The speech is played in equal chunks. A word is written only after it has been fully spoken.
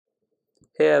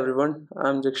Hey everyone,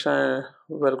 I'm Jiksha.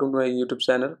 Welcome to my YouTube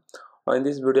channel. In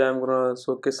this video, I'm gonna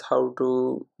showcase how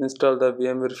to install the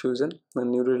VMware Fusion, a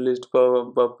newly released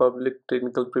public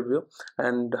technical preview,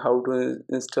 and how to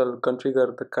install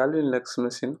configure the Kali Linux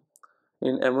machine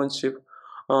in M1 chip.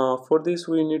 For this,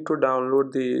 we need to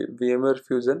download the VMware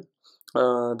Fusion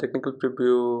technical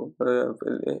preview.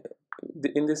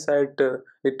 In this site, the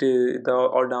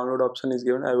or download option is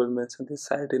given. I will mention this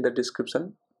site in the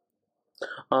description.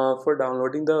 For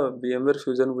downloading the VMware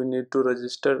Fusion, we need to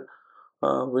register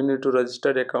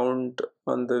account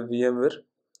on the VMware.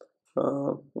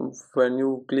 Uh, when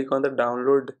you click on the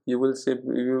download, you will see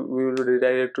we will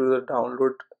redirect to the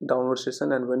download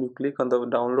session, and when you click on the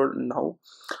download now,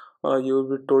 you will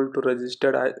be told to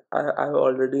register. I have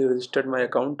already registered my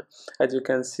account. As you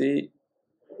can see,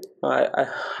 I, I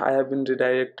I have been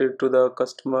redirected to the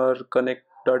customer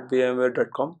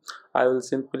connect.vmware.com. I will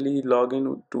simply log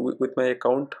in with my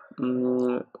account.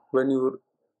 When you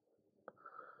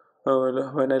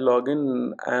when I log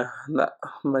in,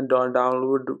 my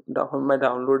download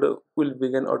will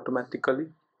begin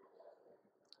automatically.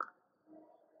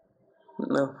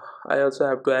 Now, I also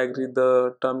have to agree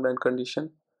the term and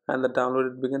condition, and the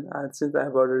download will begin. And since I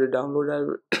have already downloaded, I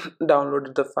will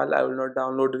downloaded the file. I will not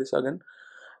download this again.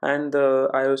 And the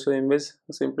ISO image,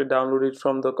 simply download it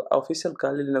from the official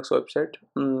Kali Linux website.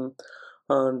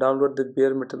 Download the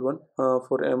bare metal one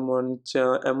for M1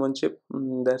 chip.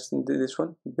 That's this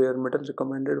one, bare metal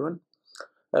recommended one.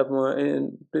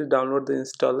 Please download the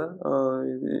installer.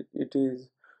 It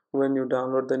is when you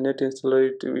download the net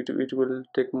installer, it will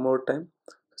take more time.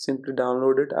 Simply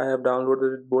download it. I have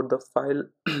downloaded both the file.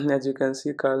 As you can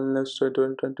see, Kali Linux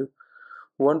 2020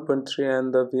 1.3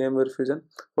 and the VMware Fusion.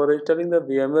 For installing the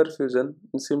VMware Fusion,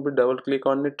 simply double click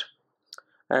on it,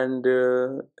 and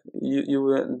the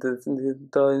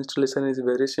installation is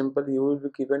very simple. You will be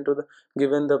given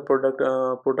the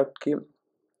product key.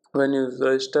 When you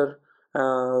register,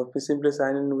 simply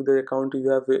sign in with the account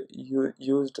you have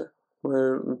used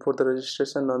for the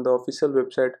registration on the official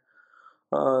website.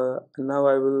 Now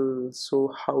I will show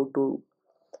how to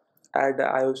add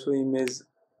ISO image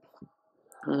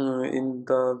in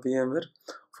the VMware.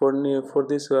 For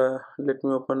this, let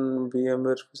me open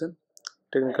VMware Fusion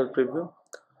technical preview,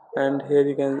 and here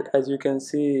you can, as you can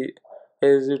see,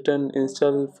 is written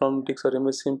install from disk or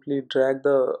image. Simply drag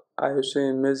the ISO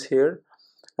image here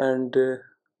and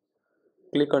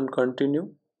click on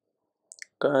continue.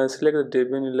 Select the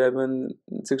Debian 11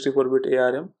 64-bit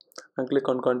ARM and click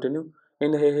on continue.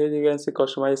 In here you can see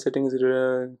customize settings.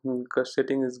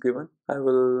 Setting is given. I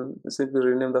will simply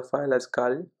rename the file as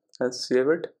Kali and save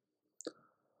it.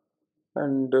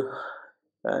 And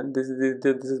this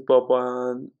is pop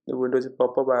Windows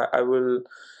pop up. I will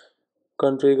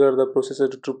configure the processor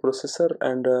to processor,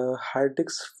 and hard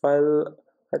disk file.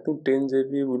 I think 10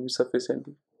 GB will be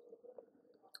sufficient.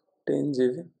 10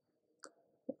 GB.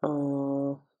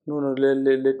 No, no, let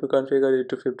me configure it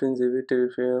to 15 GB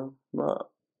if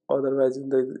otherwise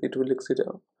it will exceed.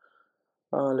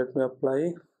 Let me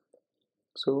apply.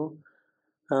 So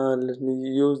let me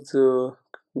use in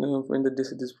the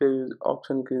display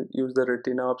option, use the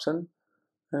retina option.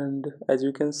 And as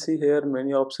you can see here,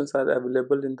 many options are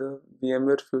available in the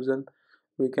VMware Fusion.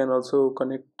 We can also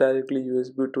connect directly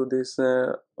USB to this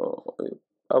our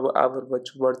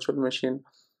virtual machine.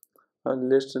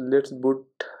 Let's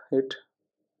boot it.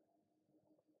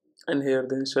 And here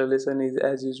the installation is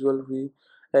as usual.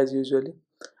 As usually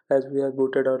as we have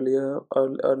booted early in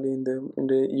the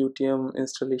UTM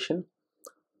installation.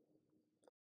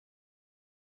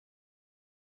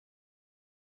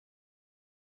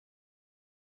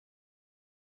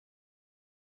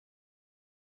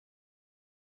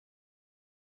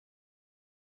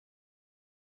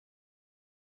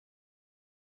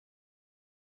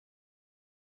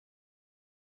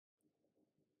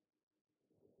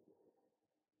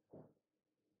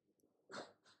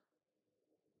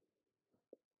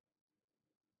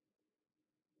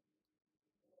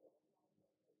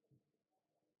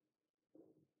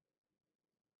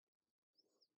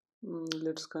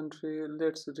 Let's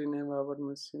rename our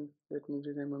machine. Let me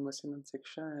rename my machine on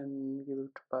section and give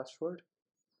it password,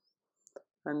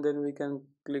 and then we can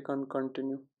click on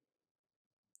continue.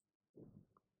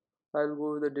 I'll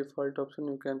go with the default option.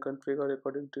 You can configure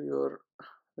according to your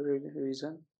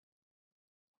reason.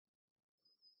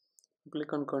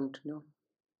 Click on continue,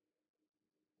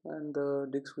 and the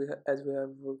disk as we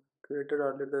have created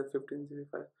earlier, the 15 GB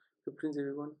file, 15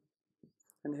 GB one,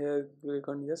 and here click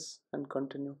on yes and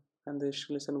continue, and the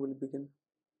installation will begin.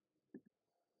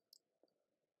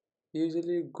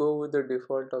 Usually go with the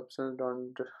default option.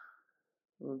 Don't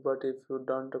but if you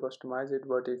don't customize it,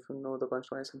 but if you know the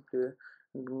customization,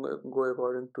 go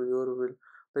according to your will.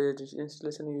 The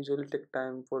installation usually take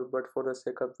time, but for the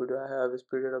sake of video I have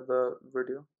speeded up the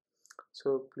video,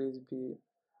 so please be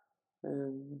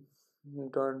um,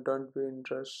 don't be in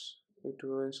rush. It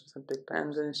will installation take time,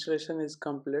 and the installation is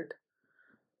complete.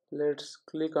 Let's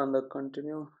click on the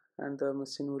continue and the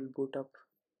machine will boot up.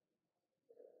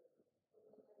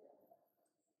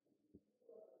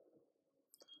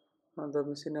 The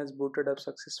machine has booted up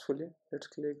successfully. Let's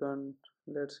click on,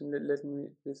 let me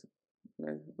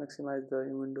maximize the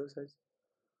window size.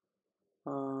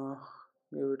 uh,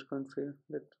 Give it config.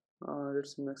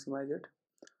 Let's maximize it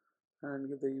and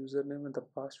give the username and the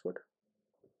password.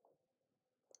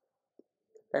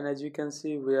 And as you can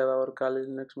see, we have our Kali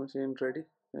Linux machine ready.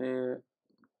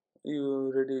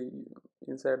 You ready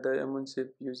inside the M1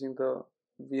 chip using the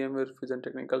VMware Fusion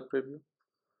technical preview.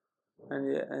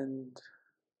 And yeah, and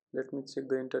let me check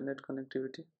the internet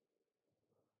connectivity.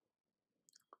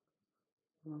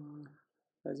 uh,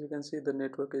 as you can see, the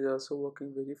network is also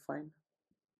working very fine.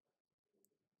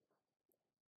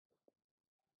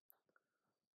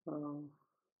 uh,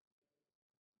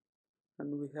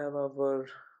 and we have our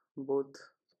both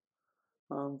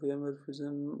VMware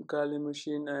Fusion Kali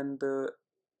machine and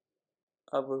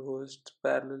our host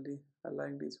parallelly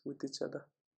aligned is with each other.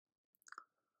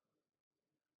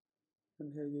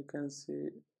 And here you can see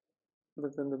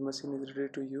the machine is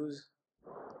ready to use.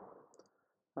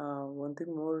 One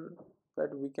thing more,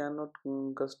 that we cannot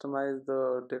customize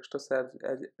the desktop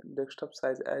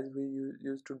size as we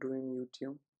used to do in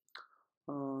YouTube.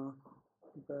 uh,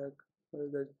 Back, where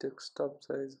is the desktop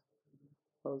size?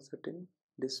 All setting,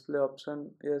 display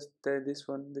option, yes, there, this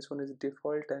one is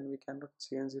default and we cannot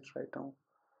change it right now.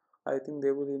 I think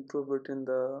they will improve it in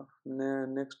the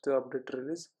next update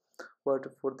release, but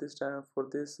for this time, for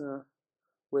this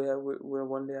we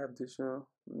only have this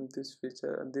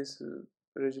feature, this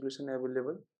resolution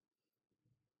available.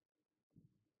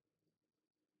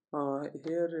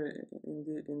 Here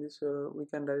in this we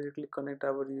can directly connect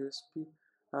our USB,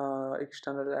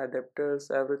 external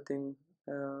adapters, everything.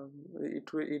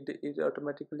 It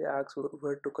automatically asks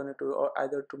where to connect to, or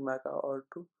either to Mac or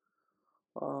to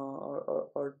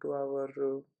or to our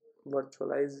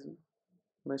virtualized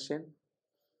machine.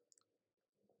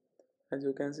 As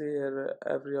you can see here,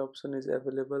 every option is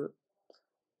available.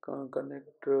 Connect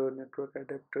network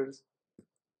adapters,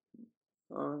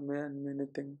 many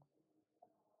things.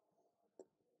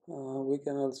 We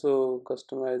can also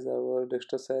customize our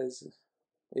desktop size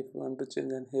if we want to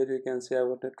change. And here you can see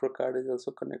our network card is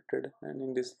also connected, and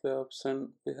in display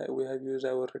option we have used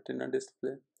our retina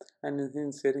display. And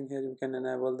in sharing, here you can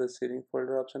enable the sharing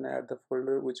folder option, add the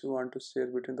folder which you want to share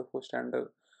between the host and the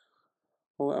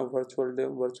virtual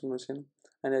machine.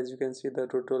 And as you can see, the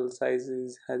total size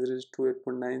has reached to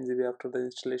 8.9 GB after the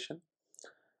installation.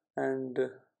 And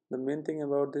the main thing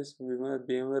about this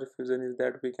VMware Fusion is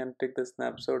that we can take the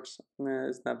snapshot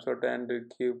and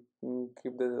keep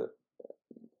the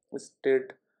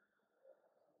state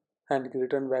and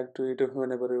return back to it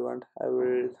whenever we want. I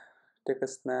will take a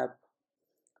snap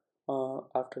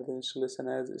after the installation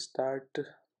as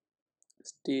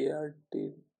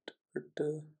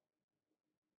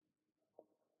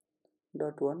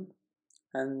strt.1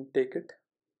 and take it.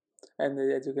 And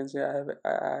as you can see, I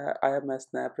have my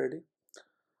snap ready.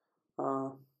 uh,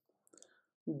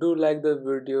 do like the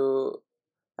video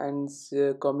and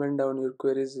comment down your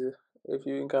queries if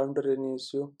you encounter any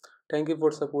issue. Thank you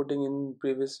for supporting in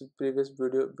previous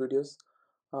videos.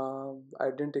 I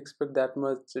didn't expect that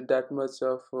much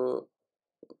of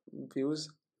views.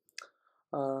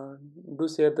 Do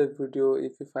share the video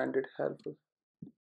if you find it helpful.